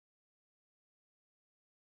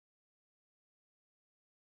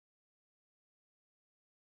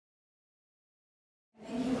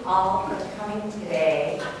Thank you all for coming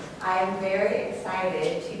today. I am very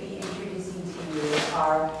excited to be introducing to you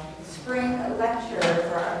our spring lecture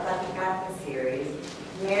for our Eclectic Activist series,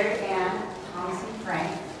 Mary Ann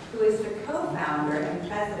Thompson-Frenk, who is the co-founder and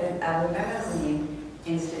president of the Memory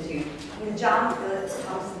Institute and the John Phillips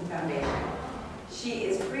Thompson Foundation. She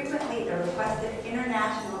is frequently a requested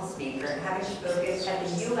international speaker, having spoken at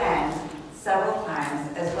the UN several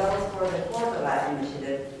times, as well as for the Cordoba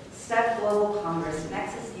Initiative, STEP Global Congress,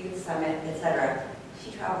 Nexus Youth Summit, etc.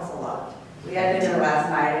 She travels a lot. We had dinner last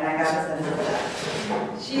night and I got a sense of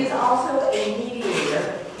that. She is also a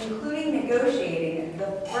mediator, including negotiating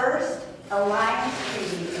the first alliance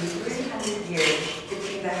treaty in 300 years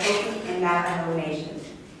between the Hopi and Navajo nations.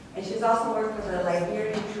 And she's also worked for the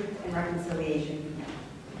Liberian Truth and Reconciliation Commission.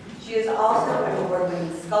 She is also an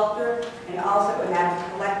award-winning sculptor and also an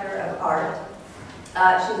avid collector of art.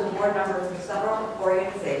 She's a board member for several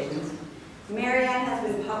organizations. Mary Ann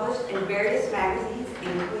has been published in various magazines,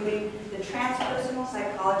 including the Transpersonal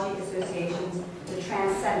Psychology Association's The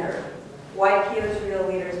Transcender, YPO's Real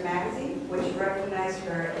Leaders magazine, which recognized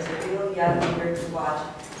her as a real young leader to watch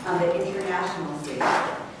on the international stage.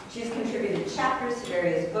 She's contributed chapters to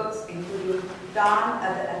various books, including Dawn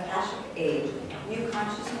of the Akashic Age, New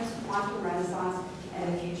Consciousness, Quantum Renaissance,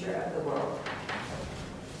 and the Future of the World.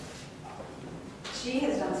 She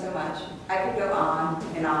has done so much. I could go on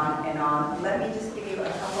and on and on. Let me just give you a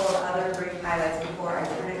couple of other brief highlights before I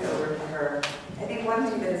turn it over to her. I think one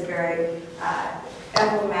thing that is very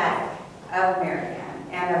emblematic of Mary Ann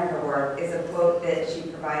and of her work is a quote that she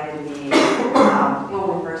provided me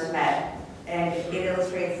when we first met. And it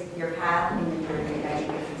illustrates your path and your journey. I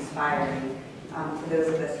think it's inspiring for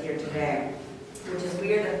those of us here today, which is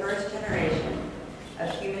we are the first generation of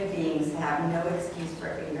human beings to have no excuse for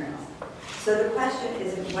ignorance. So the question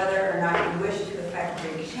isn't whether or not you wish to effect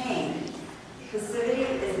great change. Passivity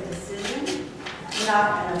is a decision,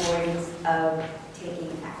 not an avoidance of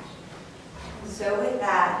taking action. So with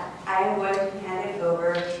that, I am going to hand it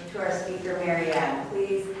over to our speaker, Mary Ann.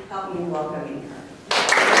 Please help me in welcoming her.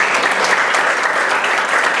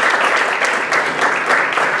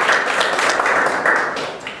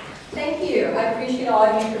 Thank you. I appreciate all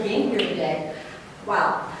of you for being here today.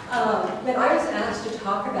 Wow. When I was asked to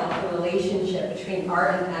talk about the relationship between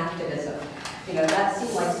art and activism, that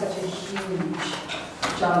seemed like such a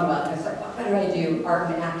huge genre. I was like, what do I do?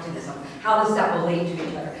 Art and activism. How does that relate to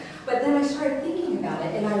each other? But then I started thinking about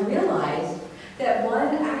it, and I realized that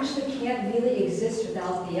one actually can't really exist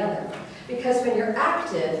without the other. Because when you're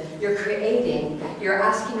active, you're creating, you're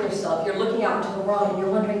asking yourself, you're looking out into the world, and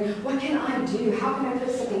you're wondering, what can I do? How can I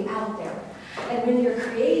put something out there? And when you're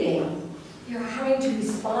creating, you're having to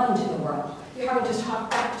respond to the world. You're having to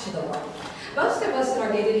talk back to the world. Most of us in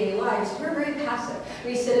our day-to-day lives, we're very passive.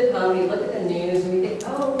 We sit at home, we look at the news, and we think,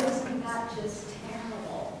 oh, isn't that just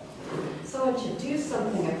terrible? Someone should do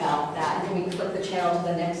something about that, and then we flip the channel to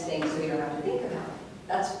the next thing so we don't have to think about it.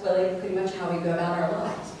 That's really pretty much how we go about our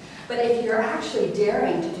lives. But if you're actually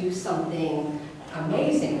daring to do something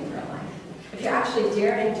amazing with your life, if you're actually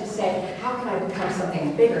daring to say, how can I become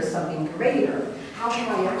something bigger, something greater? How can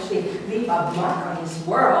I actually leave a mark on this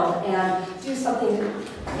world and do something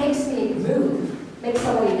that makes me move, make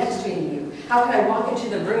somebody next to me move? How can I walk into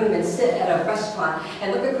the room and sit at a restaurant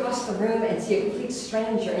and look across the room and see a complete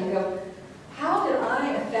stranger and go, how did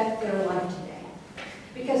I affect their life today?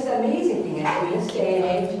 Because the amazing thing is, in this day and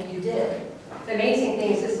age, you did. The amazing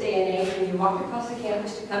thing is this day and age, when you walk across the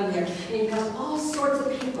campus to come here, and you pass all sorts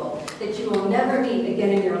of people that you will never meet again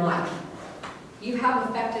in your life. You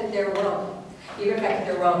have affected their world. You've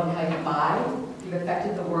affected the world in how you buy, you've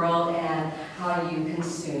affected the world and how you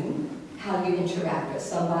consume, how you interact with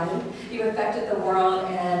somebody. You've affected the world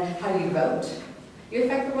and how you vote. You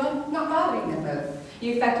affect the world not bothering to vote.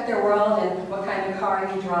 You affected their world and what kind of car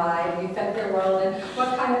you drive. You affect their world and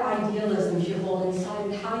what kind of idealisms you hold inside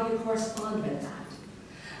and how you correspond with that.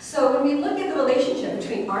 So when we look at the relationship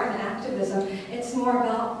between art and activism, it's more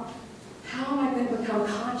about how am I going to become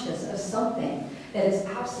conscious of something that is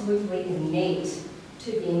absolutely innate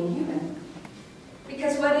to being human.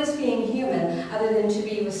 Because what is being human other than to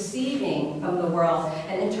be receiving from the world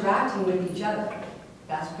and interacting with each other?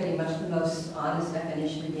 That's pretty much the most honest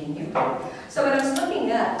definition of being human. So when I was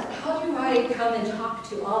looking at how do I come and talk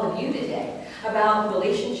to all of you today about the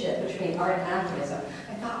relationship between art and activism,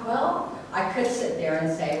 I thought, well, I could sit there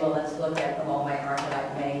and say, well, let's look at all my art that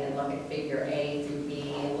I've made and look at figure A through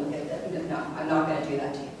B and look at that. No, I'm not going to do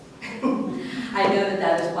that to you. I know that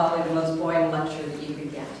that is probably the most boring lecture that you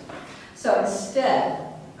could get. So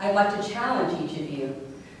instead, I'd like to challenge each of you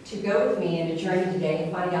to go with me in a journey today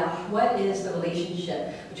and find out what is the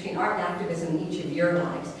relationship between art and activism in each of your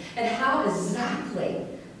lives, and how exactly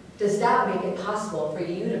does that make it possible for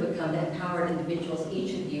you to become the empowered individuals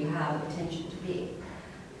each of you have the potential to be.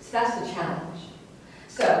 So that's the challenge.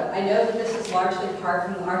 So I know that this is largely apart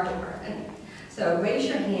from the art department. So raise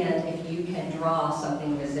your hand if you can draw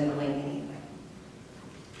something resembling anything.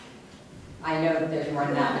 I know that there's more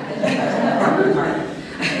than that because you guys are the art department.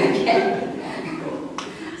 Okay.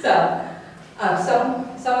 So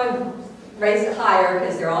someone raise it higher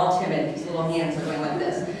because they're all timid. These little hands are going like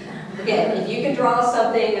this. Again, if you can draw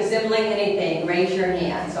something resembling anything, raise your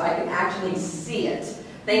hand so I can actually see it.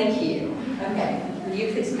 Thank you. Okay, will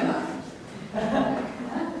you please come up?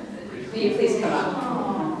 Will you please come up?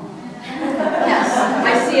 Yes,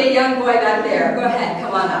 I see a young boy back there. Go ahead,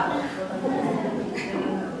 come on up.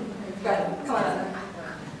 Go ahead, come on up.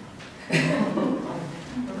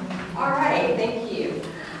 All right, thank you.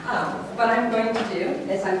 What I'm going to do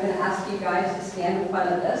is I'm going to ask you guys to stand in front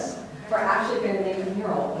of this. We're actually going to make a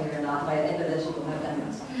mural, believe it or not. By the end of this, you will have done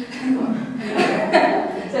this.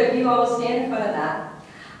 So if you all will stand in front of that.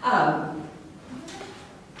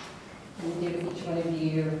 And give each one of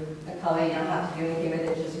you a color. You don't have to do anything with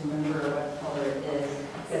it, just remember what color it is.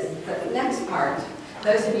 Because the next part,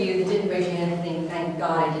 those of you that didn't raise your hand and think, thank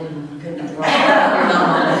God I couldn't draw, you're not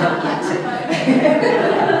on the hook yet.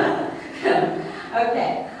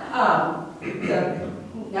 Okay. So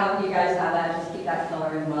now that you guys have that, just keep that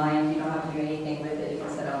color in mind. You don't have to do anything with it. You can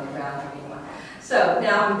set it on the ground if you want. So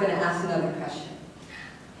now I'm going to ask another question.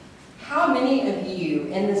 How many of you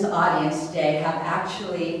in this audience today have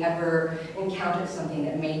actually ever encountered something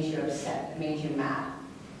that made you upset, that made you mad?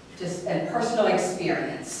 Just a personal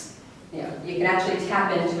experience. You know, you can actually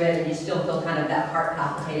tap into it and you still feel kind of that heart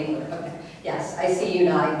palpitating. Okay. Yes, I see you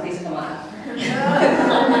nodding. Please come on up.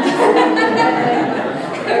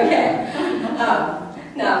 Okay.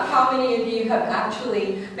 Now, how many of you have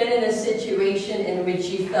actually been in a situation in which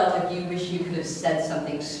you felt like you wish you could have said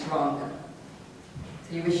something stronger?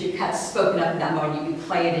 So you wish you had spoken up in that moment. You could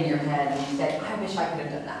play it in your head and you say, I wish I could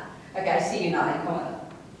have done that. Okay, I see you nodding. Come on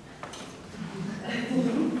up.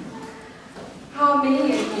 How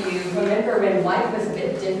many of you remember when life was a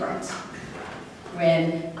bit different?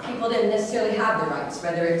 When people didn't necessarily have the rights,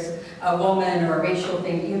 whether it's a woman or a racial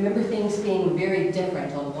thing, you remember things being very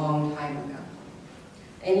different a long time ago.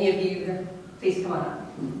 Any of you, please come on up.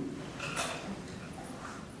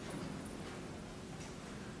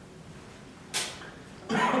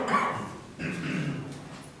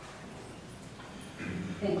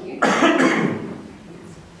 Thank you.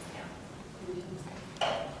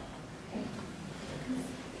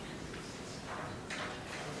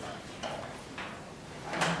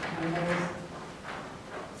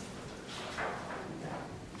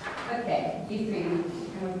 Okay, you three,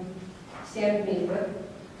 stand with me, quick.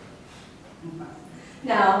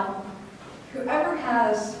 Now, whoever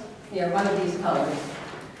has, one of these colors,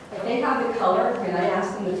 if they have the color, when I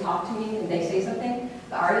ask them to talk to me and they say something,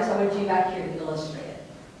 the artist, I want you back here to illustrate it.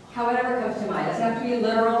 However comes to mind. It doesn't have to be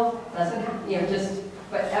literal, doesn't have, just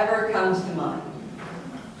whatever comes to mind.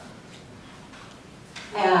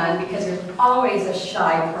 And because there's always a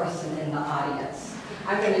shy person in the audience,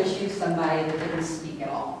 I'm going to choose somebody that didn't speak at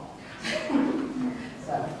all.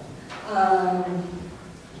 So,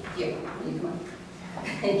 you come on.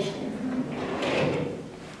 Thank you.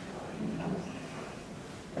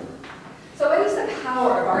 So what is the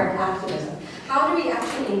power of art and activism? How do we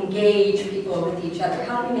actually engage people with each other?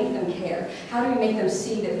 How do we make them care? How do we make them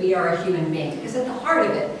see that we are a human being? Because at the heart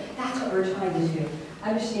of it, that's what we're trying to do.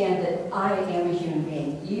 Understand that I am a human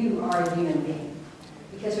being. You are a human being.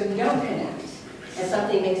 Because when we don't connect, and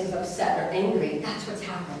something makes us upset or angry, that's what's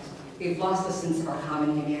happened. We've lost the sense of our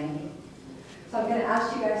common humanity. So I'm going to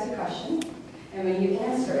ask you guys a question, and when you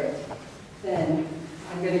answer it, then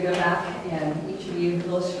I'm going to go back and each of you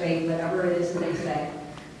illustrate whatever it is that they say.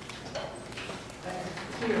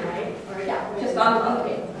 Here, right? Or yeah, just on the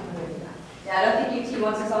table. Yeah, I don't think UT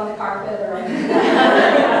wants us on the carpet or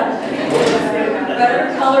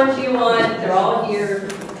whatever colors you want, they're all here.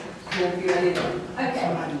 If you're ready to. Okay.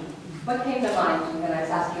 What came to mind when I was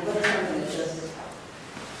asking, what is something that just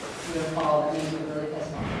you recall that made you really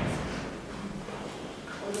pissed off?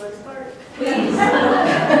 Where do I start? Please.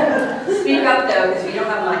 Speak up though, because we don't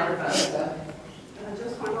have microphones. So. I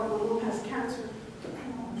just found out my mom has cancer.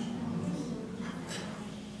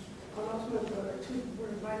 I lost my brother too for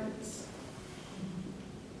violence.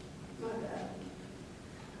 My dad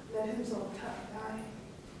let him so die.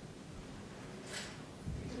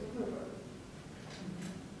 My brother.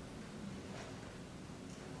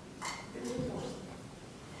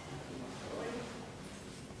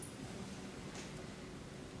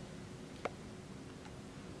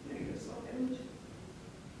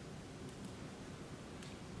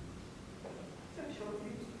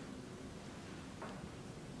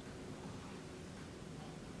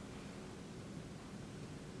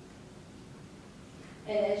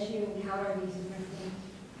 And as you encounter these different things,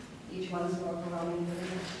 each one's more overwhelming than the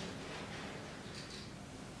next.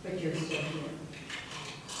 But you're still here.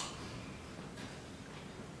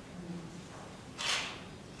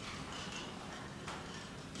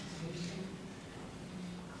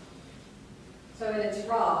 So when it's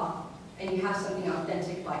raw, and you have something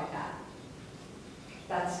authentic like that,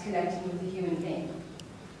 that's connecting with the human being.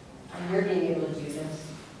 And you're being able to do this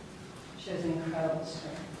shows incredible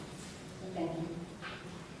strength. So thank you.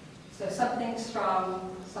 So something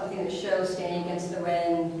strong, something that shows standing against the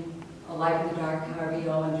wind, a light in the dark, however you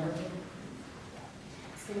all interpret it.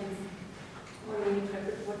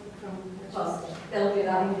 Well, it'll be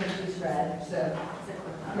that because she's red, so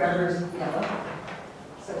whoever's yellow.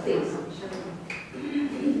 So please.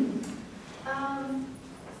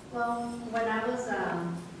 Well, when I was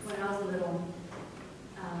little,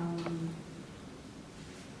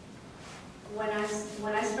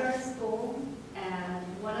 when I started school, and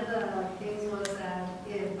one of the things was that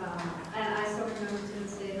if, and I still remember to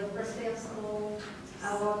this day, the first day of school, I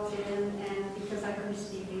walked in, and because I couldn't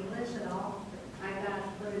speak English at all, I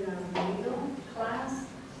got put in a remedial class,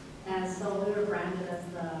 and so we were branded as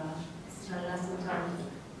the less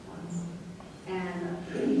intelligent ones. And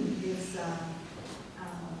it's,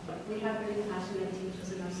 we have really passionate teachers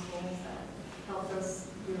in our schools that help us,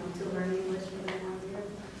 to learn English within 1 year.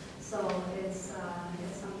 So it's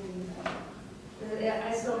something that I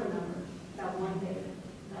still remember that one day.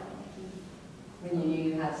 When you knew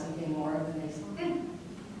you had something more than they said. Yeah.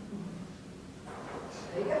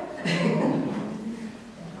 There you go.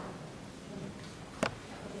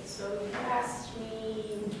 So you asked me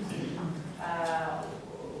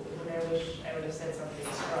when I wish I would have said something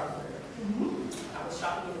stronger. I was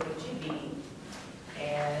shopping in the HEB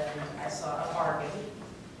and I saw a bargain.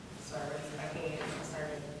 So I raised my hand and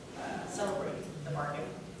started celebrating the bargain.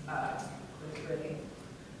 It was really, it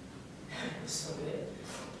was so good.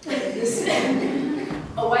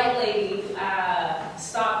 A white lady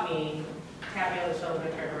stopped me, tapped me on the shoulder,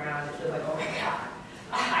 and turned around, and she was like, "Oh my God,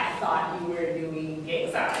 I thought you were doing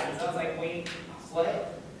gang signs." I was like, "Wait,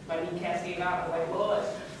 what?" My kneecaps gave out. I was like, "Lord,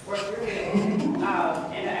 what's your name?" And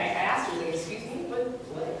I asked her, like, "Excuse me,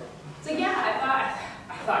 what?" So yeah,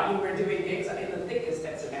 I thought you were doing gigs in the thickest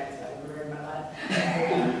Texas accent I've ever heard in my life.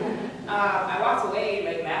 I walked away,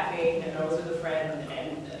 like, laughing, and I was with a friend,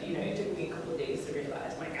 and it took me a couple of days to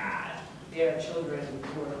realize, my God, there are children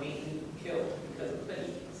who are being killed because of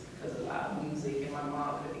things, because of loud music, and my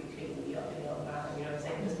mom could be picking me up and yelling out, you know what I'm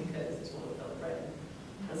saying, just because it's one of a friend.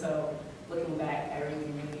 And so, looking back, I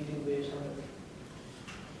really, really do wish I would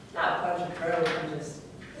not a bunch of curls, I'm just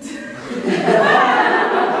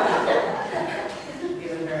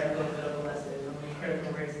giving her a little bit of a lesson on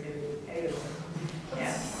critical race theory. Anyway,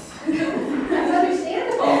 yeah. That's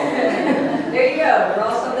understandable. There you go. We're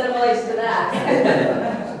all something relates to that.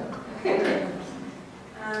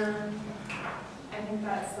 I think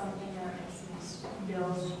that's something that makes me feel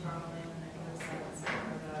strongly when it comes to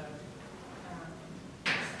the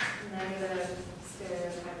negative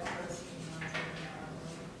stereotypes towards females.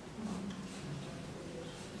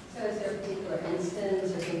 So is there a particular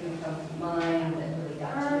instance or something come to mind that really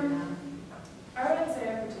got you? I wouldn't say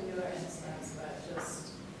a particular instance, but just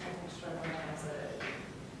I think struggling as a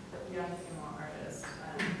young female artist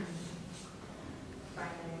and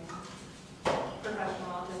finding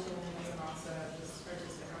professional opportunities and also just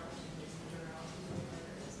artistic opportunities in general.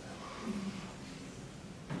 So.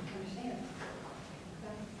 Understand.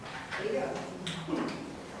 Okay. There you go.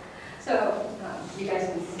 So you guys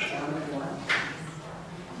can sit down if you want.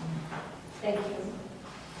 Thank you.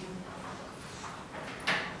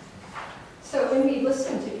 So when we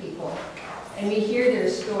listen to people and we hear their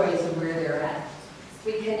stories of where they're at,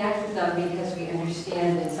 we connect with them because we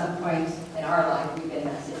understand at some point in our life we've been in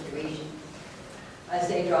that situation. As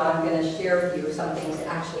they draw, I'm going to share with you some things that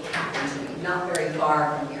actually happened to me, not very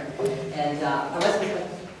far from here. And I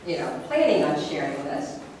wasn't, planning on sharing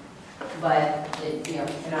this, but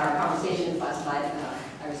in our conversations last night,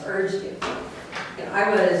 I was urged to.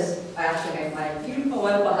 My beautiful,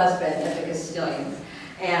 wonderful husband is a Castilian.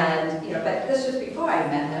 And, but this was before I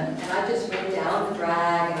met him. And I just went down the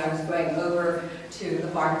drag and I was going over to the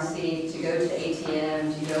pharmacy to go to the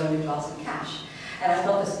ATM to go and withdraw some cash. And I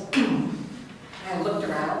felt this, and I looked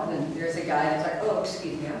around and there's a guy that's like, "Oh,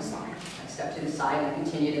 excuse me, I'm sorry." I stepped to the side and I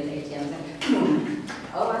continued at the ATM saying,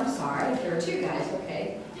 "Oh, I'm sorry, there are two guys,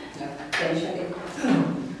 okay."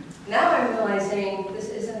 Now I'm realizing this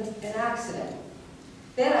isn't an accident.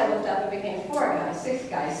 Then I looked up and became 4 guys, 6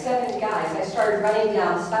 guys, 7 guys. I started running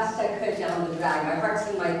down as fast as I could down the drag. My heart's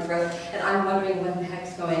in my throat, and I'm wondering what the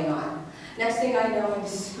heck's going on. Next thing I know, I'm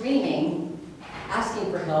screaming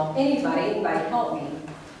asking for help. Anybody help me.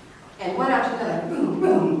 And one after another, boom,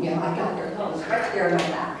 boom, you know, I got their helms right there in my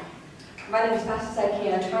back. Running as fast as I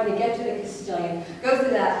can, trying to get to the Castilian, go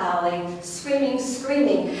through that alley, screaming,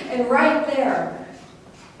 screaming, and right there,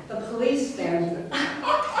 the police there,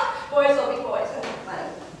 boys will be boys, and funny.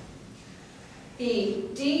 The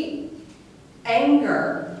deep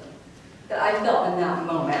anger that I felt in that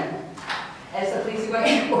moment, as the police were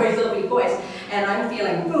going, boys will be boys, and I'm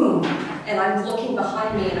feeling boom, and I'm looking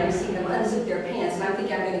behind me and I'm seeing them unzip their pants, and I'm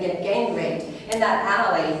thinking I'm going to get gang raped in that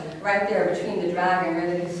alley right there between the Dragon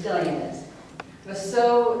where the Castilian is. It was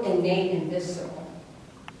so innate and visceral.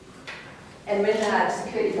 And when that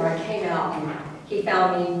security guard came out and he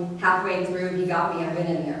found me halfway through, he got me, I went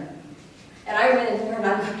in there. And I went in there and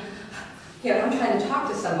I'm trying to talk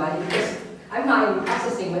to somebody because I'm not even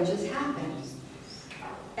processing what just happened.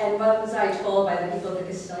 And what was I told by the people at the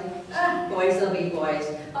Castilian? Boys will be boys.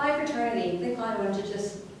 By fraternity, they thought I wanted to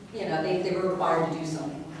just, you know, they were required to do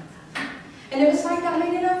something like that. And it was like that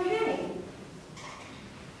made it okay.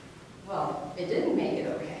 Well, it didn't make it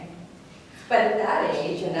okay. But at that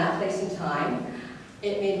age, in that place and time,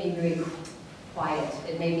 it made me very quiet.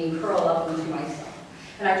 It made me curl up into myself.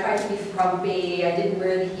 And I tried to be frumpy. I didn't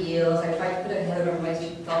wear the heels. I tried to put a hood over my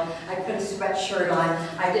belt. I put a sweatshirt on.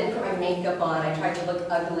 I didn't put my makeup on. I tried to look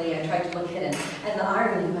ugly. I tried to look hidden. And the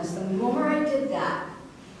irony was, the more I did that,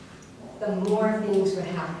 the more things would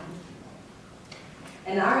happen.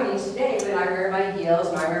 And the irony is today, when I wear my heels,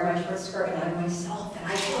 when I wear my short skirt, and I'm myself, and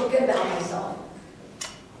I feel good about myself,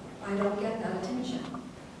 I don't get that attention.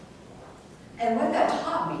 And what that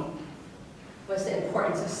taught me was the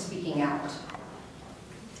importance of speaking out.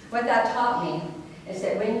 What that taught me is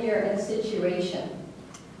that when you're in a situation,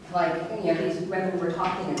 like, you know, these women we're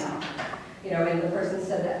talking about, you know, when the person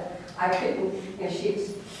said that I couldn't, you know,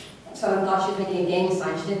 someone thought she was making a gang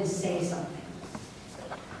sign, she didn't say something.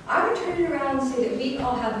 I would turn it around and say that we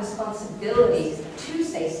all have responsibilities to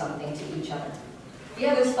say something to each other. We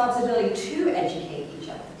have the responsibility to educate each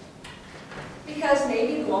other. Because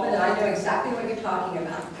maybe the woman, and I know exactly what you're talking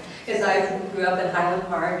about, because I grew up in Highland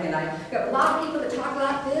Park, and I got a lot of people that talk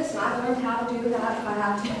like this, and I've learned how to do that if I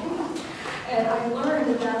have to. And I learned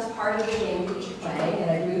that that's part of the game that you play,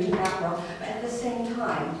 and I grew in that world. But at the same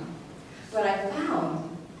time, what I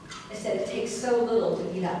found is that it takes so little to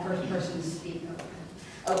be that first person to speak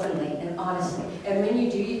openly and honestly. And when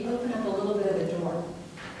you do, you open up a little bit of a door.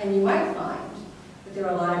 And you might find that there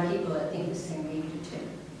are a lot of people that think the same way you do too.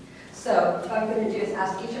 So what I'm going to do is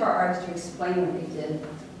ask each of our artists to explain what they did.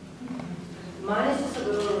 Mine is just a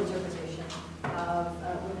literal interpretation of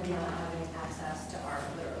women not having access to art,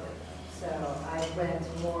 literally. So I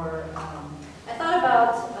went more, I thought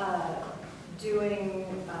about doing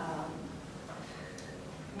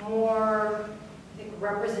more, I think,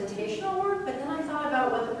 representational work, but then I thought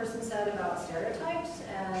about what the person said about stereotypes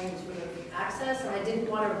and sort of access, and I didn't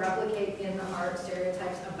want to replicate in the art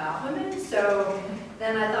stereotypes about women. So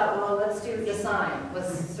then I thought, well, let's do the sign.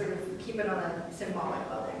 Let's sort of keep it on a symbolic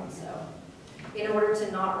level. So in order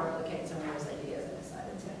to not replicate some of those ideas, I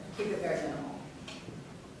decided to keep it very minimal.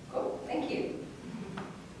 Cool, thank you.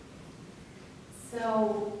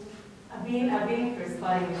 So I've been first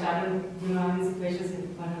spotting, which I don't, you know, I'm in situations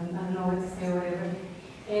but I don't know what to say or whatever.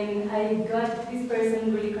 And I got this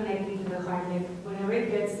person really connecting to the heart. Like whenever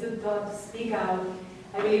it gets to talk, to speak out,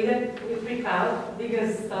 I believe that we freak out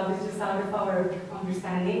because stuff is just out of our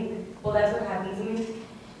understanding. Well, that's what happened to me.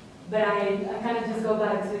 But I kind of just go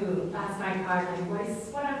back to ask my heart, like,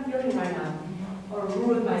 what I'm feeling right now? Or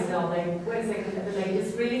root myself, like, wait a second, like,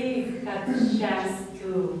 it's really that chance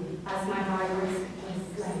to ask my heart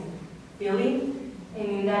what's like feeling, and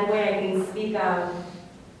in that way I can speak out,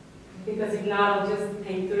 because if not, I'll just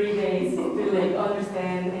take 3 days to like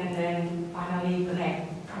understand and then finally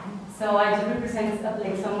connect. So I just represent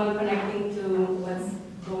like someone connecting to what's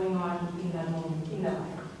going on in that moment, in that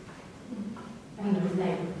life. And it's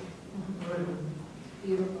like,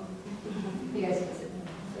 Beautiful. You guys can sit down.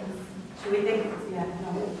 should we take it? Yeah,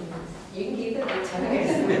 no. You can keep it.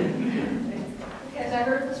 As I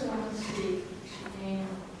heard this woman speak, she came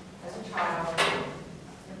as a child,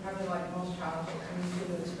 and probably like most children, coming to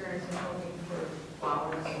the experience of looking for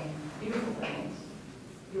flowers and beautiful things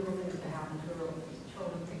that happen to her.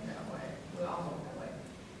 Children think that way. We all look that way.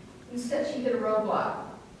 Instead, she hit a roadblock.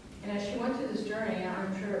 And as she went through this journey,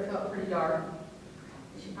 I'm sure it felt pretty dark.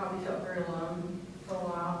 She probably felt very alone for a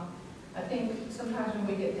while. I think sometimes when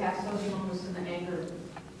we get past those moments and the anger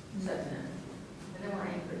sets in, and then we're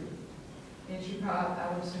angry. And she probably,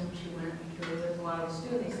 I would assume she went through, there's a lot of us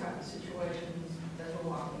do in these types of situations as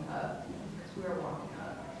we're walking up, because we were walking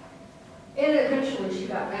up. And eventually she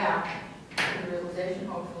got back to the realization,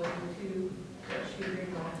 hopefully, the two that she bring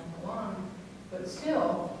going along. But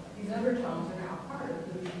still, these undertones are now part of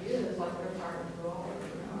who she is, like they're part of who all of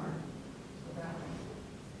them are. So that.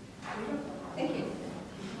 Thank you.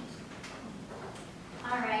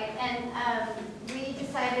 All right, and we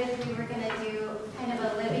decided we were going to do kind of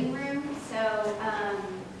a living room. So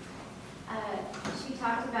she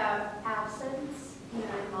talked about absence,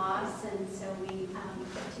 and loss, and so we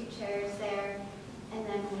put 2 chairs there, and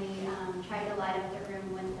then we tried to light up the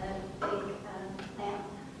room with a big lamp.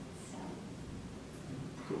 So.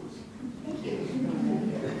 Thank you.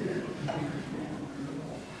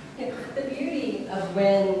 Yeah, the beauty of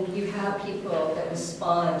when you have people that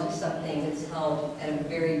respond to something that's held at a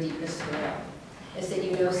very deepest level is that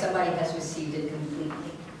you know somebody has received it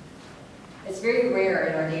completely. It's very rare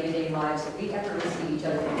in our day-to-day lives that we ever receive each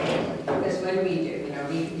other completely. Because what do?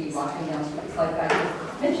 We could be walking down streets like I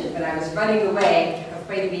mentioned, when I was running away,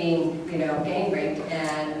 afraid of being, gang raped,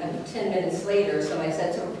 and 10 minutes later, somebody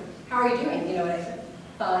said, "So, how are you doing?" You know what I said?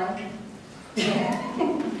 Fine.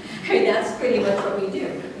 I mean, that's pretty much what we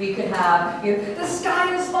do. We could have, the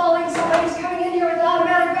sky is falling, somebody's coming in here with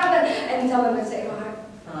automatic weapon, and someone would say,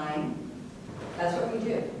 "Oh, fine." That's what we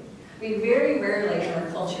do. We very rarely in our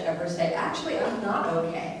culture ever say, "Actually, I'm not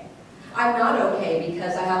okay. I'm not okay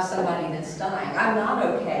because I have somebody that's dying. I'm not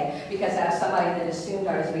okay because I have somebody that assumed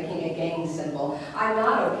I was making a gang symbol. I'm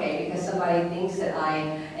not okay because somebody thinks that I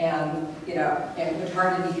am, am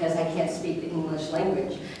retarded because I can't speak the English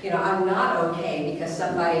language. I'm not okay because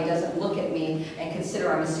somebody doesn't look at me and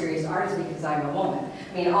consider I'm a serious artist because I'm a woman."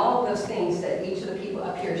 I mean, all of those things that each of the people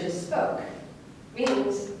up here just spoke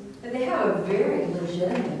means that they have a very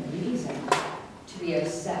legitimate reason to be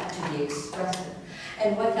upset, to be expressive.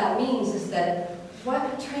 And what that means is that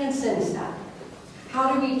what transcends that?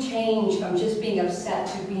 How do we change from just being upset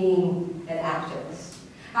to being an activist?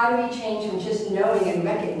 How do we change from just knowing and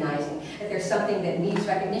recognizing that there's something that needs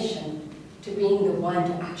recognition to being the one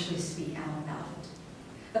to actually speak out about it?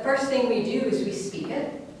 The first thing we do is we speak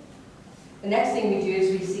it. The next thing we do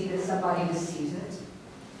is we see that somebody receives it.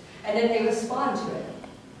 And then they respond to it.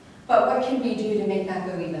 But what can we do to make that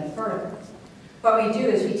go even further? What we do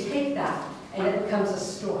is we take that and it becomes a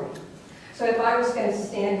story. So if I was going to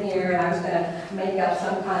stand here and I was going to make up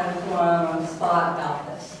some kind of poem on the spot about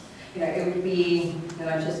this, it would be, and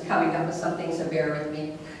I'm just coming up with something, so bear with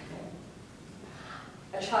me.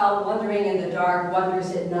 A child wandering in the dark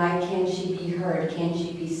wonders at night, can she be heard, can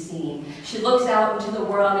she be seen? She looks out into the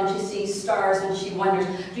world and she sees stars and she wonders,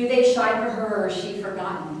 do they shine for her or is she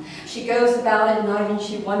forgotten? She goes about at night and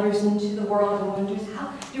she wanders into the world and wonders,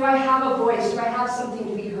 how do I have a voice? Do I have something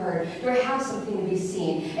to be heard? Do I have something to be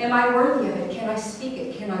seen? Am I worthy of it? Can I speak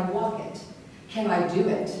it? Can I walk it? Can I do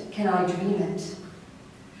it? Can I dream it?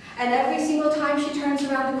 And every single time she turns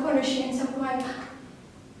around the corner, she ends up going,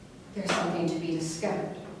 there's something to be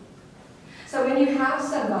discovered. So when you have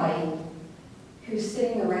somebody who's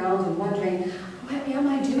sitting around and wondering, what am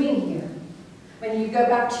I doing here? When you go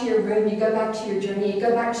back to your room, you go back to your journey, you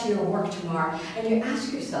go back to your work tomorrow, and you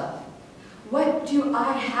ask yourself, what do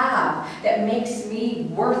I have that makes me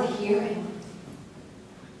worth hearing?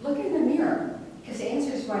 Look in the mirror, because the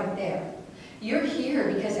answer is right there. You're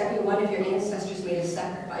here because every one of your ancestors made a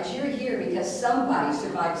sacrifice. You're here because somebody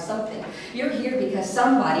survived something. You're here because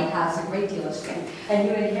somebody has a great deal of strength, and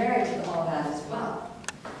you inherited all that as well.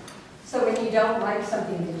 So when you don't like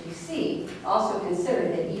something that you see, also consider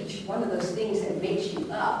that each one of those things that makes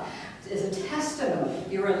you up is a testimony.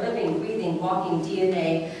 You're a living, breathing, walking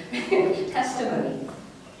DNA testimony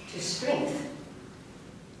to strength.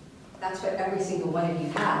 That's what every single one of you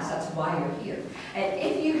has. That's why you're here. And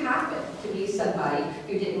if you happen to be somebody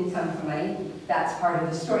who didn't come from money, that's part of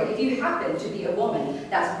the story. If you happen to be a woman,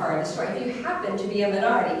 that's part of the story. If you happen to be a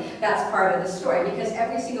minority, that's part of the story. Because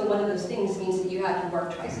every single one of those things means that you have to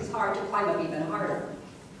work twice as hard to climb up even harder.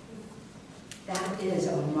 That is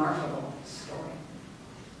a remarkable story.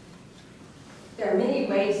 There are many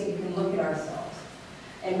ways that you can look at ourselves.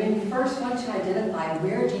 And when you first want to identify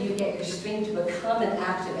where do you get your strength to become an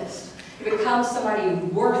activist, to become somebody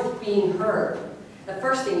worth being heard, the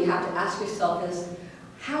first thing you have to ask yourself is,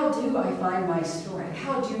 how do I find my story?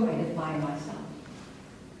 How do I define myself?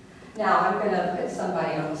 Now, I'm going to put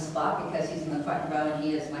somebody on the spot because he's in the front row and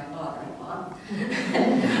he is my father-in-law.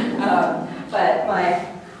 But my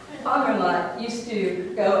father-in-law used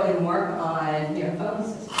to go and work on phone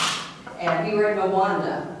systems. And we were in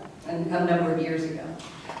Rwanda a number of years ago.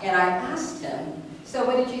 And I asked him, so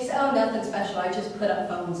what did you say? Oh, nothing special. I just put up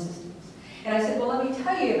phone systems. And I said, well, let me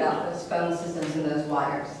tell you about those phone systems and those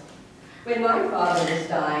wires. When my father was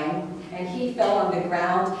dying, and and he fell on the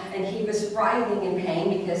ground, and he was writhing in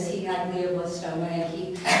pain because he had glioblastoma, and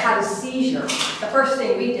he had a seizure. The first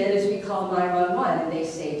thing we did is we called 911, and they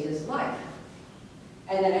saved his life.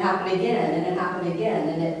 And then it happened again, and it happened again,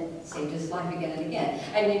 and it saved his life again and again.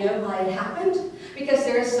 And you know why it happened? Because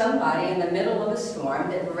there is somebody in the middle of a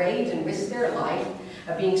storm that braved and risked their life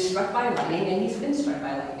of being struck by lightning, and he's been struck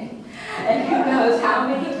by lightning. And who knows how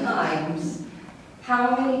many times,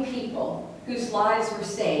 how many people whose lives were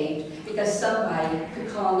saved because somebody could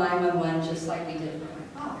call 911 just like we did for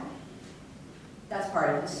my father. That's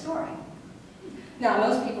part of the story. Now,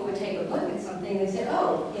 most people would take a look at something and say,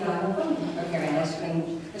 oh, you know, I'm a phone okay, and I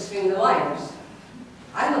swing the wires.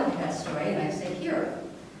 I look at that story and I say hero,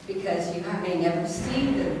 because you may never see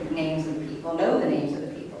the names of the people, know the names of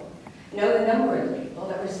the people, know the number of the people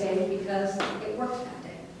that were saved because it worked that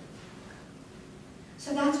day.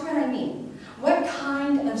 So that's what I mean. What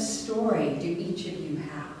kind of story do each of you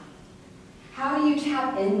have? How do you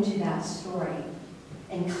tap into that story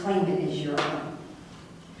and claim it as your own?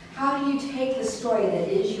 How do you take the story that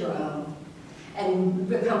is your own and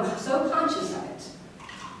become so conscious of it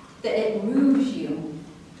that it moves you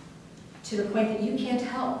to the point that you can't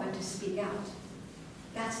help but to speak out?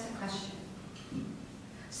 That's the question.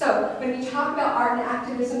 So when we talk about art and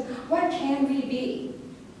activism, what can we be?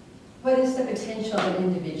 What is the potential of an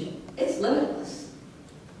individual? It's limitless.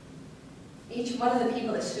 Each one of the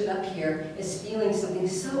people that stood up here is feeling something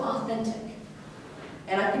so authentic.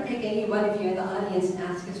 And I can pick any one of you in the audience and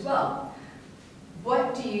ask as well,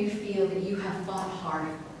 what do you feel that you have fought hard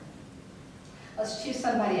for? Let's choose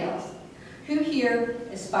somebody else. Who here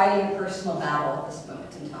is fighting a personal battle at this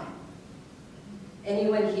moment in time?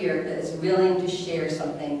 Anyone here that is willing to share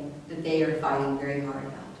something that they are fighting very hard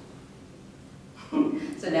about?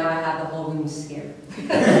 So now I have the whole room scared.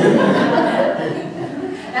 That's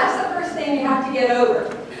the first thing you have to get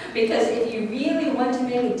over. Because if you really want to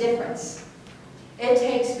make a difference, it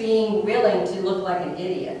takes being willing to look like an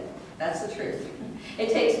idiot. That's the truth. It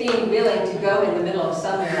takes being willing to go in the middle of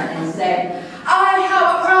somewhere and say, I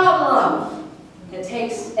have a problem. It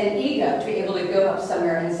takes an ego to be able to go up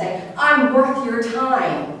somewhere and say, I'm worth your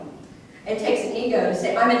time. It takes an ego to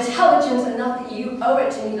say, I'm intelligent enough that you owe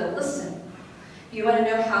it to me to listen. If you want to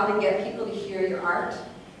know how to get people to hear your art,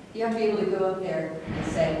 you have to be able to go up there and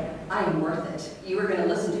say, I am worth it. You are going to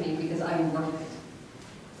listen to me because I am worth it.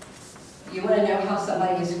 You want to know how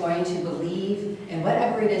somebody is going to believe in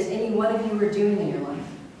whatever it is any one of you are doing in your life.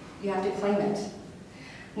 You have to claim it.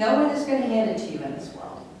 No one is going to hand it to you in this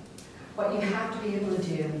world. What you have to be able to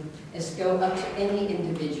do is go up to any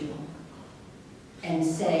individual and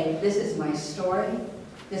say, this is my story,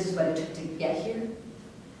 this is what it took to get here,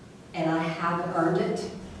 and I have earned it,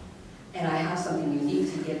 and I have something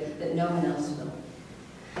unique to give that no one else will.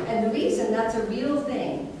 And the reason that's a real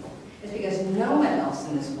thing is because no one else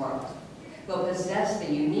in this world will possess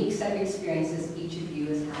the unique set of experiences each of you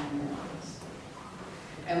has had in your lives.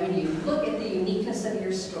 And when you look at the uniqueness of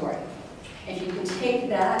your story, if you can take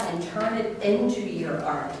that and turn it into your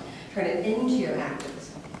art, turn it into your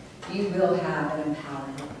activism, you will have an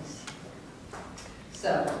empowered voice.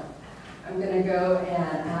 So, I'm going to go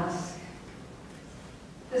and ask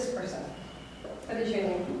this person. What is your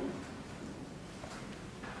name?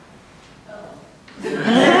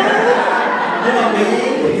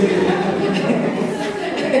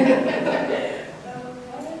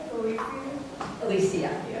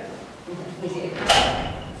 Alicia. Yeah. Alicia.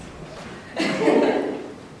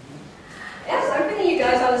 Yes, I'm putting you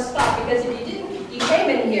guys on the spot because if you didn't, you came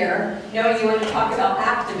in here knowing you want to talk about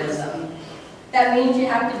activism. That means you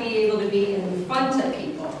have to be able to be in front of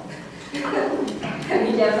people. I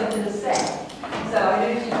mean, you have something to say. So I know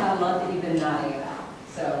you have a lot that you've been nodding about.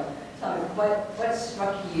 So tell me, what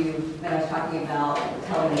struck you when I was talking about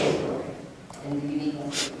telling a story and the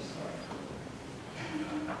uniqueness of your story?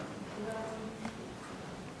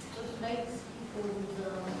 Just makes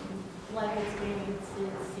people's life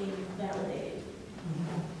experiences seem validated.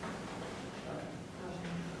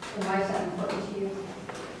 And why is that important to you?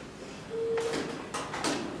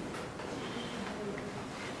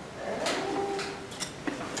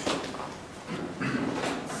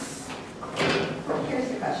 Here's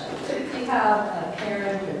the question. If you have a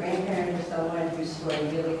parent or grandparent or someone whose story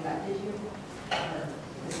really affected you, or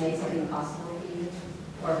has made something possible for you,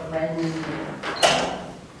 or a friend,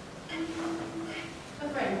 A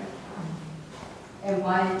friend, and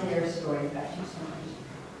why did their story affect you so much?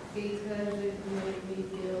 because it made me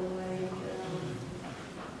feel like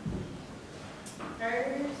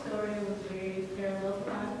her story was very parallel to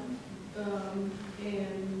mine,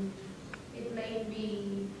 and it made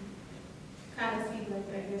me kind of see,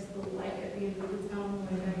 like, I guess, the light at the end of the tunnel.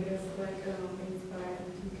 Like, I guess, like, inspired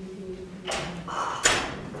me to continue to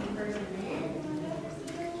be perseverant in my efforts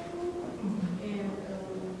to go to school. And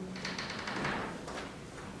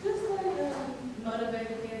just like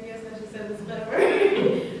motivated me, I guess I should say this better word.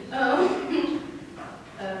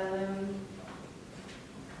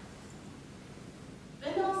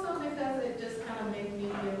 And also because it just kind of made me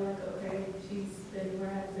feel like, okay, she's been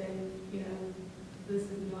where I've been, you know, this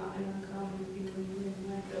is not an uncommon feeling, and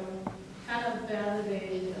like, kind of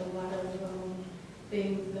validated a lot of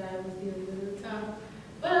things that I was dealing with at the time.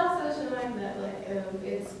 But also showing that like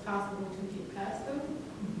it's possible to get past them,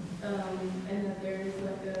 and that there is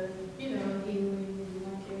like a, you know, healing and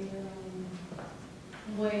like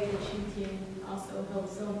a way that you can also help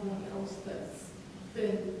someone else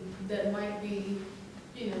that might be,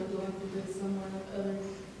 you know, going through this some other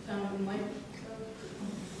time in life.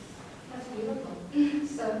 That's beautiful.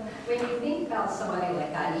 So when you think about somebody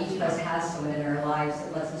like that, and each of us has someone in our lives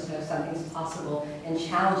that lets us know something's possible and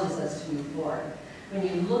challenges us to move forward, when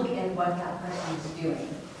you look at what that person's doing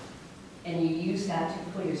and you use that to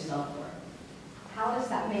pull yourself forward, how does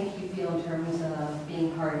that make you feel in terms of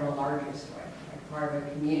being part of a larger story, like part of a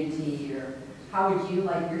community, or how would you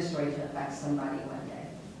like your story to affect somebody one day?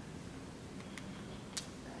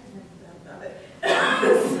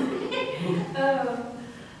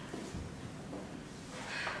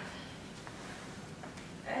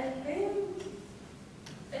 I think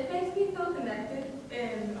it makes me feel connected,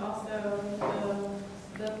 and also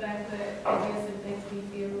the fact that I guess it makes me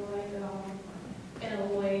feel like in a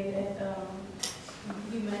way that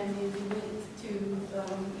humanity is linked to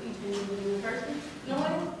each individual person in a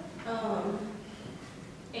way.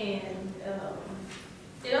 And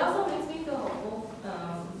it also makes me feel hopeful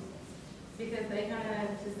because they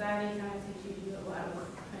society kind of teaches you a lot of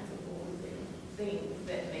principles and things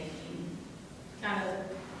that make you kind of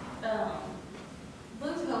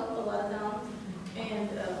lose hope a lot of times, and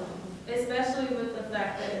especially with the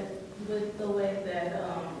fact that with the way that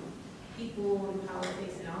people in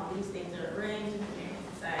politics and all these things are arranged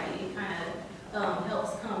in society, it kind of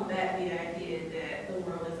helps combat the idea that the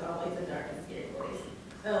world is always a dark and scary place.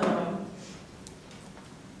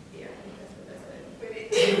 Yeah, I think that's the best way to put it.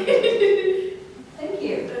 Thank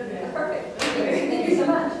you. Okay. Perfect. Thank you so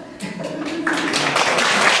much.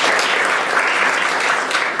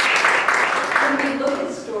 When we look at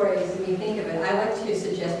stories and we think of it, I like to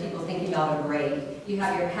suggest people thinking about a grade. You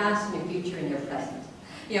have your past and your future and your present.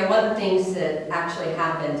 You know, one of the things that actually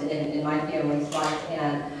happened in my family's life,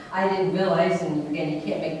 and I didn't realize, and again, you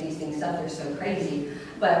can't make these things up, they're so crazy,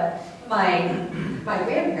 but my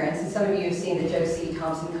grandparents, and some of you have seen the Josie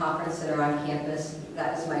Thompson Conference Center on campus,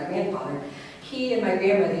 that was my grandfather. He and my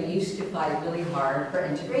grandmother used to fight really hard for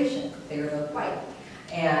integration. They were both white.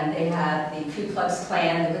 And they had the Ku Klux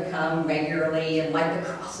Klan that would come regularly and light the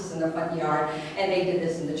crosses in their front yard. And they did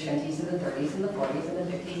this in the 20s and the 30s and the 40s and the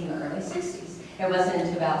 50s and the early 60s. It wasn't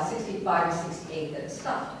until about 65 or 68 that it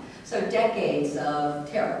stopped. So decades of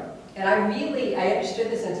terror. And I understood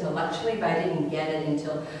this intellectually, but I didn't get it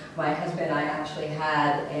until my husband and I actually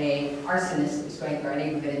had an arsonist that was going through our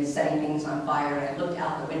neighborhood and setting things on fire. And I looked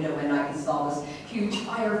out the window one night and saw this huge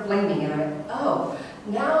fire flaming, and I went, oh,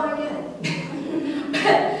 now I get it.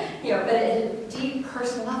 But at a deep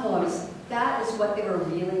personal level, that is what they were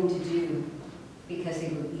willing to do because they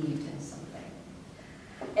believed in something.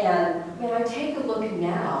 And when I take a look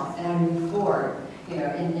now and I move forward,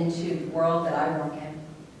 into the world that I work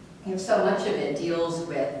in, so much of it deals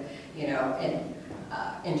with,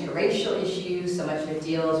 interracial issues, so much of it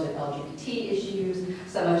deals with LGBT issues,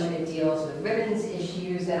 so much of it deals with women's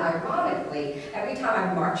issues, and ironically, every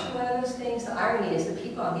time I march for one of those things, the irony is the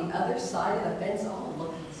people on the other side of the fence all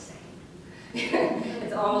look the same.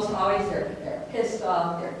 It's almost always they're pissed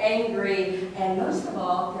off, they're angry, and most of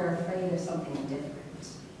all, they're afraid of something different.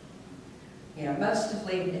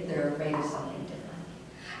 Mostly they're afraid of something different.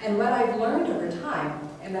 And what I've learned over time,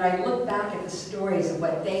 and when I look back at the stories of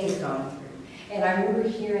what they have gone through, and I remember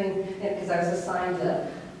hearing, because I was assigned an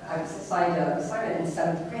assignment in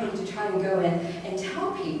 7th grade to try and go in and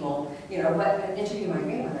tell people, interview my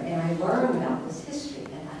grandmother, and I learned about this history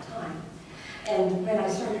at that time. And when I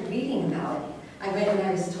started reading about it, I went and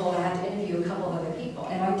I was told I had to interview a couple of other people,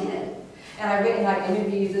 and I did. And I went and I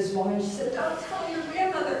interviewed this woman. She said, "Don't tell your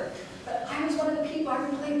grandmother, but I was one of the people. I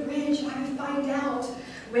would play bridge, and I would find out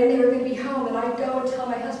when they were going to be home, and I'd go and tell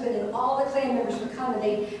my husband, and all the clan members would come, and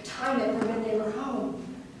they'd time it for when they were home."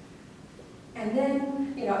 And then,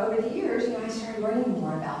 over the years, I started learning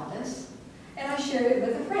more about this, and I shared it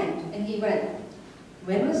with a friend, and he went,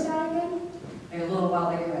 "When was that again?" And a little while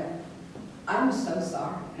later, he went, "I'm so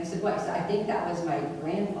sorry." And I said, "What?" He said, "I think that was my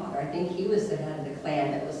grandfather. I think he was the head of the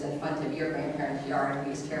Klan that was in front of your grandparents' yard and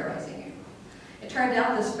he was terrorizing you. It turned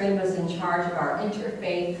out this friend was in charge of our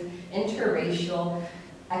interfaith, interracial,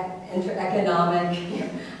 economic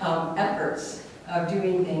efforts of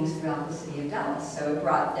doing things throughout the city of Dallas. So it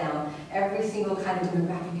brought down every single kind of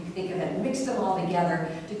demographic you could think of and mixed them all together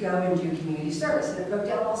to go and do community service. And it broke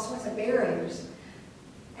down all sorts of barriers.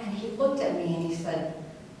 And he looked at me and he said,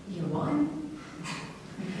 "You won?"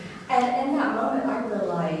 And in that moment I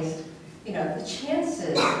realized, you know, the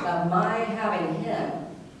chances of my having him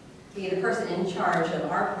be the person in charge of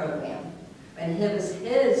our program, and it was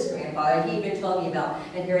his grandfather. He even told me about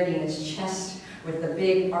inheriting this chest with the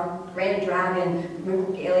big grand dragon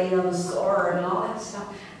regalia on the sword and all that stuff,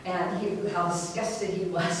 and how disgusted he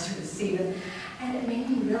was to receive it. And it made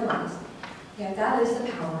me realize, yeah, that is the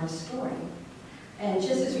power of story. And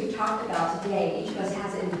just as we talked about today, each of us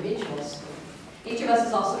has an individual story. Each of us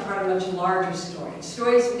is also part of a much larger story.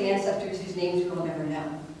 Stories with ancestors whose names we'll never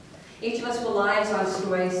know. Each of us relies on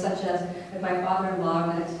stories such as, with my father-in-law,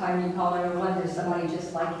 the next time you call 911, there's somebody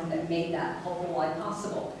just like him that made that whole life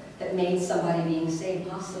possible, that made somebody being saved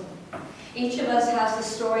possible. Each of us has the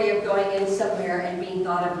story of going in somewhere and being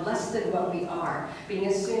thought of less than what we are, being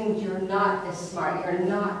assumed you're not as smart, you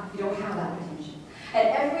don't have that potential. And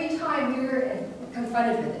every time we're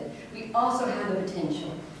confronted with it, we also have the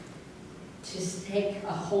potential to take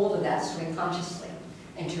a hold of that story consciously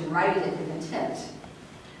and to write it with intent.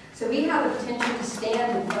 So we have the potential to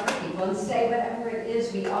stand in front of people and say whatever it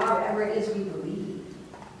is we are, whatever it is we believe.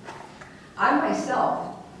 I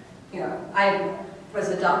myself, I was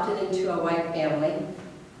adopted into a white family.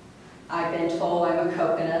 I've been told I'm a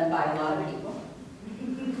coconut by a lot of people.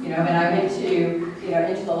 And I went to,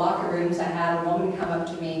 into the locker rooms, I had a woman come up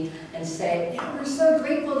to me and say, "We're so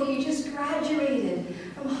grateful that you just graduated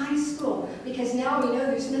from high school, because now we know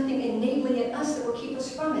there's nothing innately in us that will keep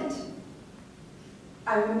us from it."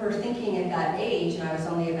 I remember thinking at that age, and I was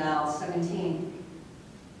only about 17,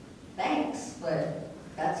 thanks, but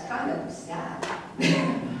that's kind of sad.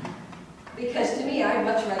 Because to me, I'd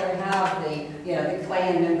much rather have the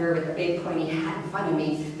Klan member with the big pointy hat in front of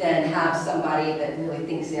me than have somebody that really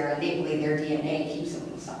thinks they're innately their DNA keeps them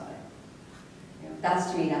from something.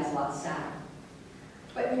 To me, that's a lot sadder.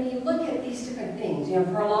 But when you look at these different things,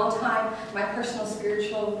 for a long time, my personal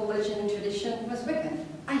spiritual religion and tradition was Wiccan.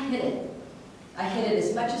 I hid it. I hid it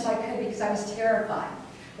as much as I could because I was terrified.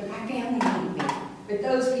 But my family hated me. But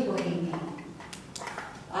those people hate me.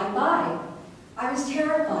 I'm bi. I was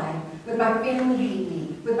terrified. Would my family hate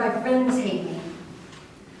me? Would my friends hate me?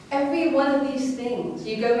 Every one of these things,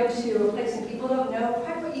 you go into a place and people don't know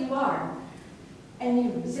quite what you are, and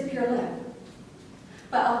you zip your lip.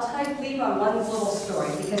 But I'll leave on one little story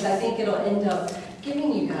because I think it'll end up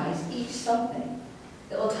giving you guys each something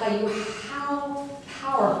that will tell you how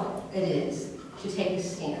powerful it is to take a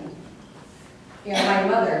stand. My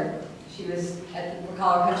mother, she was at the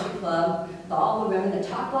Collar Country Club. All the women that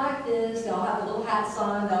talk like this, they all have the little hats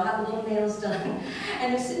on, they all have the little nails done,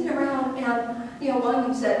 and they're sitting around, and one of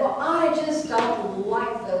them said, "Well, I just don't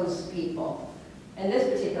like those people." In this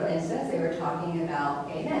particular instance, they were talking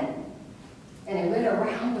about gay men. And it went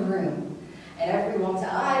around the room, and everyone said,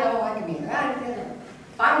 "I don't like them either."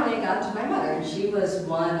 Finally, it got to my mother, and she was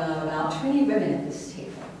one of about 20 women at this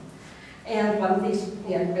table. And one of these,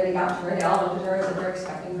 really got to her, they all looked at her as if they're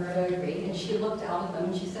expecting her to agree, and she looked out at them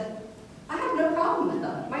and she said, "I have no problem with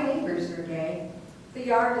them. My neighbors are gay. The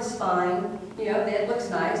yard is fine. It looks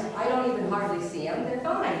nice. I don't even hardly see them. They're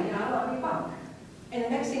fine. I don't have any problem." And the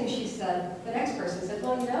next thing she said, the next person said,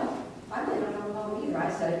 "Well, I really don't have a problem either."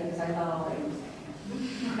 I said it because I thought all ladies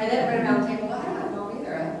were. And then right around the table, "I don't have a problem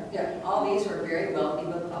either." All these were very wealthy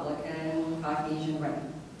Republican Caucasian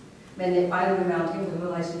women. And they finally went around the table and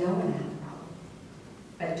realized no one had a problem.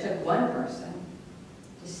 But it took one person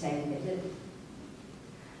to say they didn't.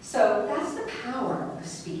 So that's the power of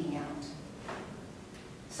speaking out.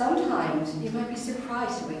 Sometimes you might be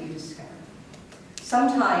surprised at what you discover.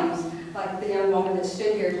 Sometimes, like the young woman that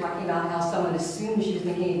stood here talking about how someone assumed she was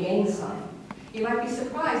making a gang sign, you might be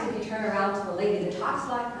surprised if you turn around to the lady that talks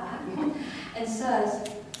like that and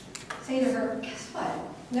say to her, "Guess what?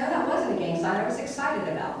 No, that wasn't a gang sign. I was excited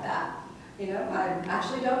about that. I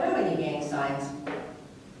actually don't know any gang signs."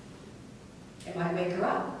 It might wake her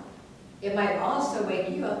up. It might also wake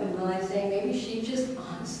you up and realizing maybe she just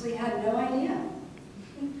honestly had no idea.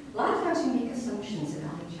 A lot of times we make assumptions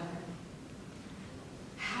about each other.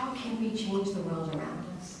 How can we change the world around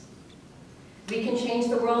us? We can change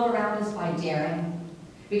the world around us by daring.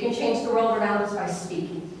 We can change the world around us by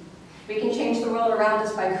speaking. We can change the world around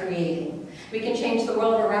us by creating. We can change the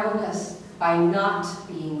world around us by not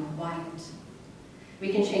being quiet.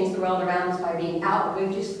 We can change the world around us by being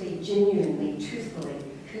outrageously, genuinely, truthfully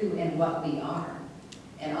who and what we are,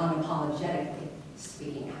 and unapologetically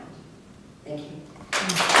speaking out. Thank you.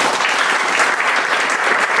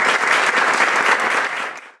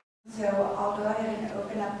 So I'll go ahead and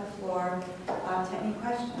open up the floor to any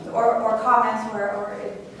questions or comments, or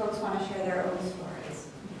if folks want to share their own stories,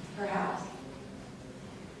 perhaps.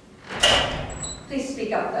 Please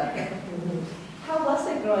speak up, though. How was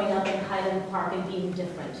it growing up in Highland Park and being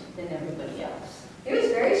different than everybody else? It was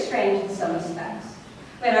very strange in some respects.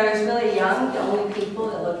 When I was really young, the only people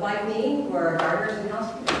that looked like me were gardeners and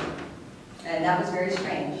housekeepers. And that was very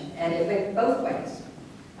strange. And it went both ways.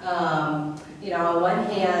 On one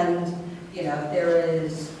hand, there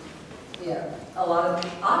is, a lot of,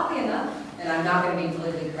 oddly enough, and I'm not going to be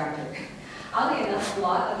politically correct here, oddly enough, a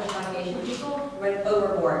lot of the Caucasian people went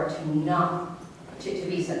overboard to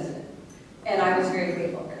be sensitive. And I was very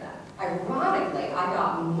grateful for that. Ironically, I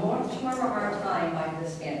got much more of a hard time by the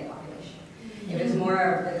Hispanic population. It was more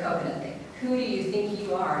of the coconut thing. Who do you think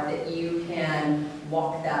you are that you can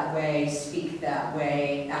walk that way, speak that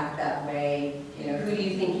way, act that way? Who do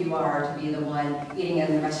you think you are to be the one eating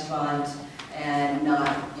in the restaurant and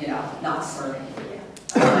not serving?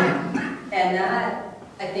 And that,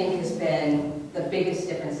 I think, has been the biggest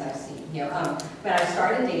difference I've seen. When I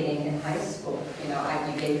started dating in high school, you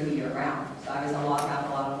date who you're around. So I was around a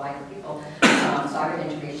lot of white people. So I would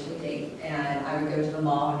interracially date, and I would go to the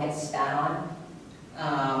mall and get spat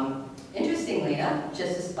on. Interestingly enough,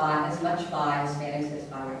 just as much by Hispanics as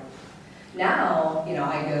by white. Now,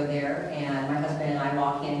 I go there, and my husband and I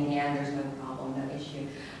walk hand in hand. There's no problem, no issue.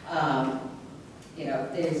 I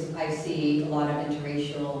see a lot of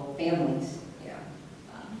interracial families.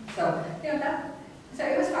 So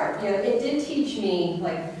it was hard. It did teach me,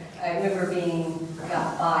 I remember being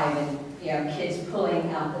about 5 and, kids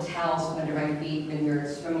pulling out the towels from under my feet when we were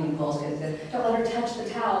at swimming pools because they said, don't let her touch the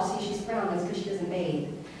towel, see she's brown, that's because she doesn't bathe.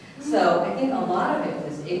 So I think a lot of it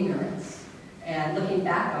was ignorance. And looking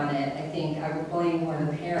back on it, I think I would blame more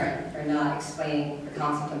the parent for not explaining the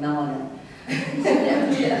concept of melanin and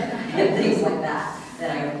things like that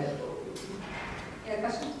I would do. Any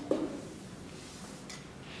questions?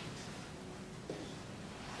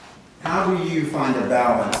 How do you find a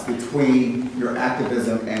balance between your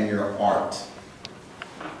activism and your art?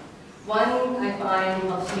 One, I find,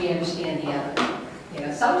 helps me understand the other.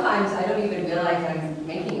 Sometimes I don't even realize I'm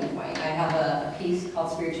making a point. I have a piece called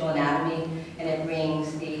Spiritual Anatomy, and it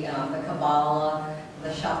brings the Kabbalah, the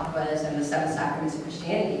chakras, and the 7 sacraments of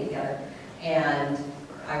Christianity together. And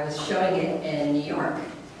I was showing it in New York,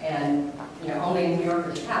 and only New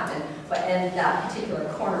Yorkers happened. But in that particular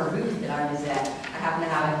corner booth that I was at, I happened to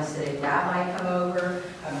have a Hasidic rabbi come over,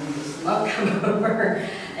 a Buddhist monk come over,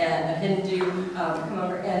 and a Hindu come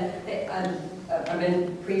over, and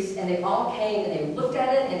a priest, and they all came and they looked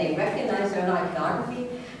at it and they recognized their own iconography,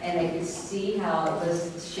 and they could see how it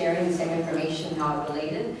was sharing the same information, how it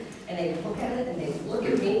related, and they look at it and they look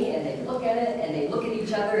at me and they look at it and they look at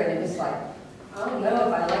each other, and it was like, I don't know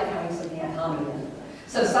if I like having something in common.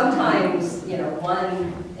 So sometimes,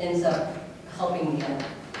 one ends up helping the other,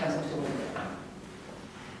 comes up to a little bit.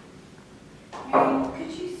 Mary,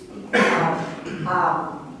 could you speak about,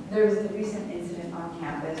 there was a recent incident on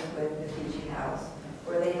campus with the Fiji House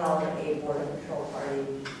where they held a border patrol party.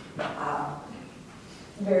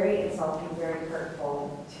 Very insulting, very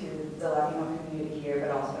hurtful to the Latino community here,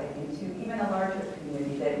 but also I think to even a larger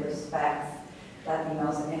community that respects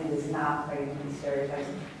Latinos and does not play into these stereotypes.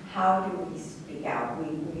 How do we speak out?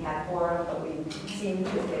 We have forum, but we seem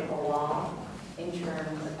to get a law in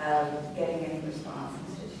terms of getting any response.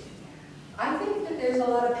 I think that there's a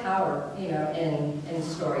lot of power, in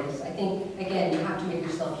stories. I think, again, you have to make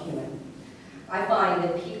yourself human. I find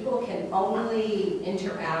that people can only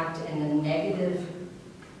interact in a negative,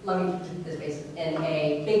 let me put this basic, in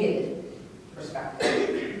a bigoted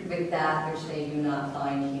perspective with that which they do not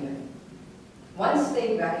find human. Once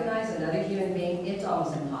they recognize another human being, it's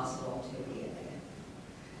almost impossible to be a bigot.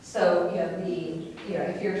 So,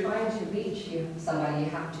 if you're trying to reach somebody, you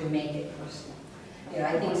have to make it personal.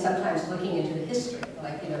 I think sometimes looking into the history,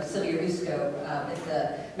 like, Sylvia Rusco at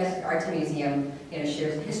the Mexican Arts Museum,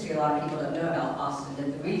 shares the history a lot of people don't know about Austin, that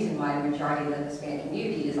the reason why the majority of the Hispanic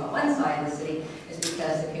community is on one side of the city is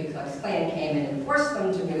because the Ku Klux Klan came in and forced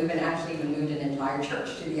them to move, and actually even moved an entire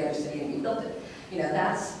church to the other city and rebuilt it.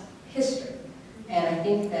 That's history. And I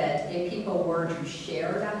think that if people were to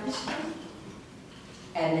share that history,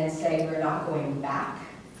 and then say we're not going back,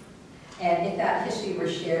 and if that history were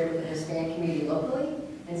shared with the Hispanic community locally,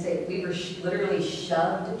 and say we were literally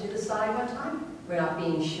shoved to the side one time, we're not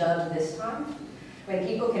being shoved this time, When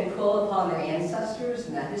people can pull upon their ancestors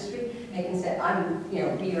and that history, they can say,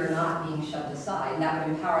 we are not being shoved aside, and that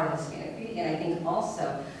would empower the Hispanic community. And I think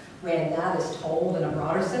also, when that is told in a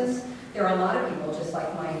broader sense, there are a lot of people, just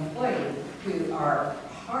like my employee, who are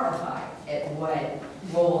horrified at what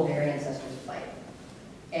role their ancestors played.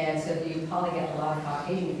 And so you probably get a lot of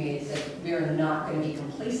Caucasian communities that we're not going to be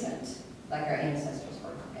complacent like our ancestors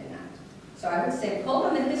were in that. So I would say pull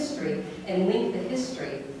on the history and link the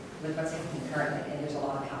history with what's happening currently, and there's a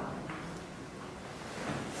lot of power.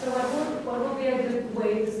 So what would be a good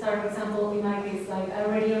way to start, for example, in my case, like I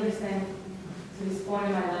already understand to this point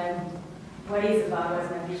in my life what it's about, what's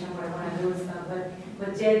my vision, what I want to do and stuff,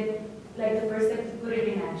 but yet, like the first step to put it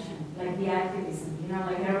in action, like the activism,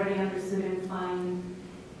 like I already understood and find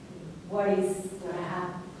what I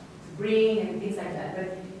have to bring and things like that.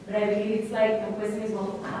 But I believe it's like, the question is,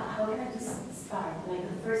 well, how can I just start? Like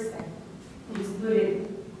the first step, just put it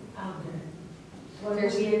out there. What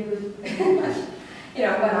would be a good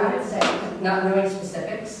what I would say, not knowing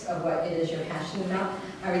specifics of what it is you're passionate about,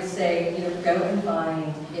 I would say, go and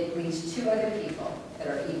find at least 2 other people that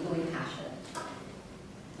are equally passionate.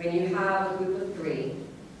 When you have a group of 3,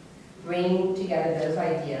 bring together those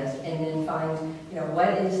ideas and then find, what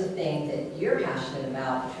is the thing that you're passionate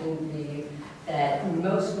about between the 3 of you that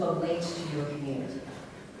most relates to your community.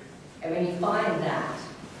 And when you find that,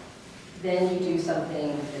 then you do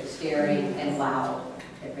something that's scary and loud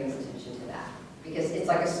that brings attention to that. Because it's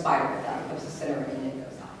like a spider that becomes the center and it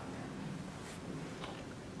goes out.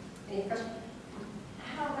 Any questions?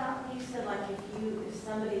 How about, you said like if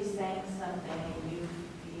somebody's saying something and you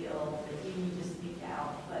feel that you need to speak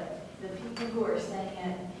out, but the people who are saying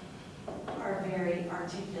it are very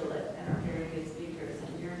articulate and are very good speakers,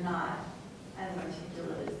 and you're not as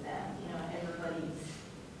articulate as them. Everybody's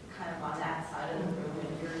kind of on that side of the room,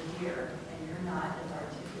 and you're here, and you're not as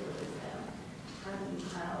articulate as them. How do you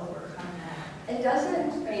kind of overcome that? It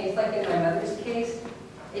doesn't, it's like in my mother's case,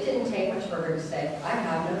 it didn't take much for her to say, I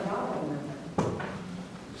have no problem with them.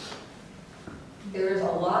 There's a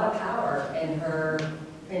lot of power in her,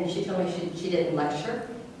 and she told me she didn't lecture,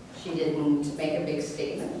 she didn't make a big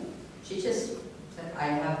statement. She just said, I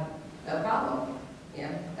have no problem.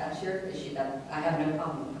 That's your issue, that I have no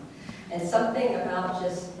problem with. And something about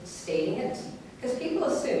just stating it, because people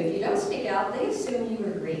assume, if you don't speak out, they assume you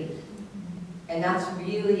agree. And that's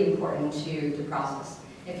really important to process.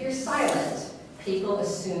 If you're silent, people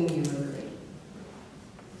assume you agree.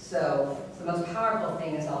 So the most powerful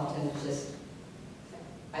thing is often just,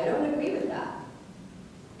 I don't agree with that.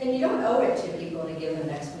 And you don't owe it to people to give them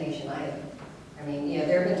an explanation either.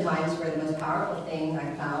 There have been times where the most powerful thing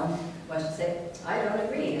I found was to say, I don't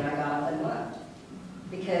agree, and I got up and left.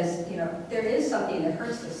 Because, there is something that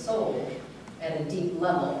hurts the soul at a deep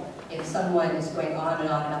level if someone is going on and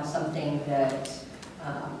on about something that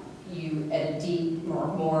you, at a deep,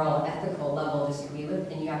 moral, ethical level, disagree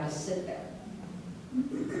with, and you have to sit there.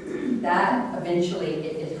 That eventually,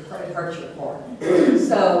 it hurts your core.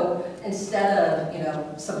 So instead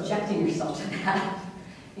of, subjecting yourself to that,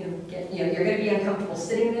 you're going to be uncomfortable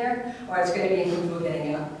sitting there, or it's going to be uncomfortable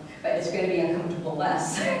getting up. But it's going to be uncomfortable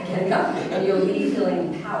less getting up, and you'll leave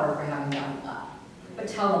feeling empowered for having gotten up. But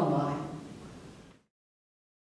tell them why.